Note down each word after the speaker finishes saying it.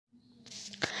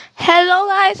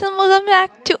guys, and welcome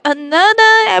back to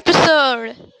another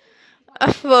episode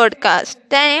of podcast.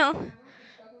 Damn,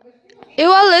 you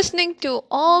are listening to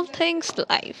All Things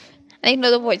Life. I know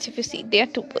the voice if you see they are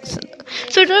two persons.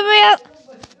 So today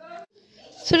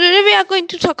we are going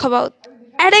to talk about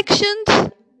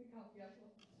addictions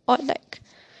or like.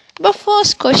 But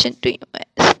first question to you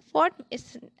is, what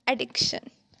is an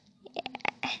addiction?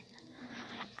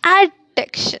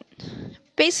 Addiction.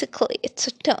 Basically, it's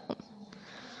a term.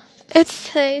 It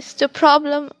says the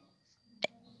problem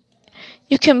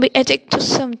you can be addicted to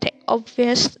something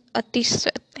obvious or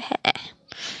decent.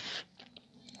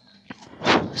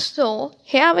 So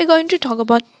here we're going to talk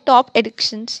about top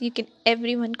addictions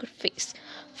everyone could face.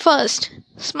 First,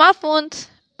 smartphones,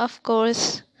 of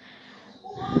course.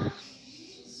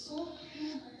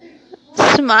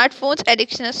 Smartphones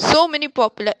addiction is so many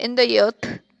popular in the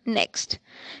youth. Next,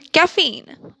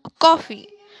 caffeine, coffee.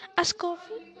 As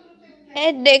coffee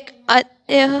addict,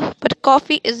 but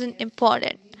coffee isn't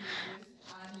important.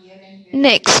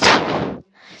 Next,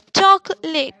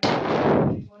 chocolate.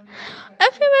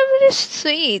 Every is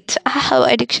sweet. I have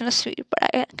addiction of sweet, but I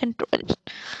can't control it.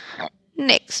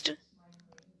 Next,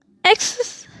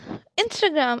 access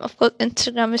Instagram. Of course,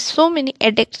 Instagram is so many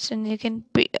addiction you can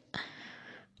be.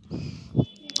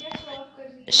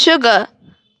 Sugar.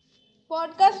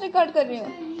 Podcast record कर रही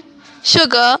हूँ.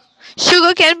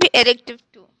 Sugar can be addictive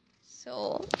too.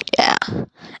 So yeah,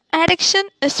 addiction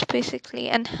is basically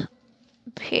an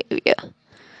behavior.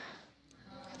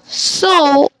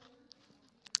 So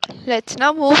let's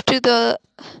now move to the.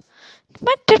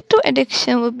 My tip to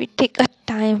addiction would be take a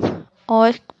time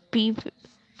or be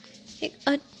take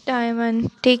a time and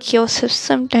take yourself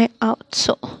some time out.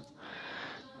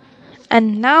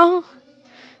 And now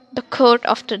the quote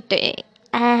of the day.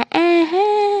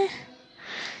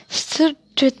 So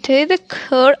today the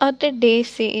quote of the day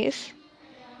says,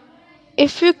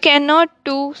 if you cannot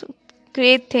do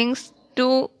great things,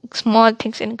 do small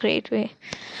things in a great way.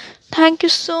 Thank you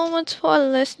so much for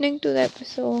listening to the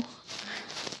episode.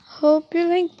 Hope you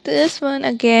like this one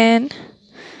again.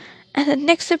 And the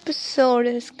next episode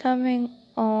is coming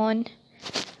on,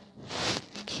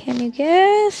 can you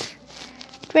guess?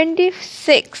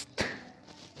 26th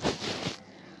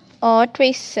or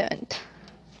 27th.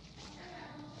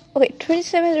 Okay,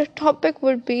 27th, the topic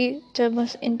would be the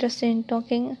most interesting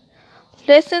talking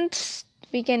lessons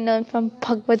we can learn from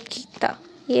Bhagavad Gita.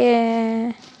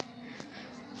 Yeah.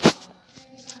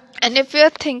 And if you're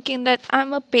thinking that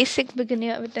I'm a basic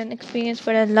beginner with an experience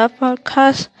but I love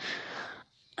podcasts,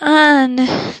 and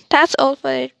that's all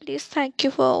for it. Please thank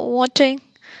you for watching.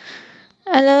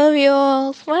 I love you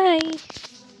all. Bye.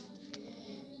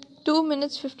 2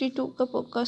 minutes 52 का podcast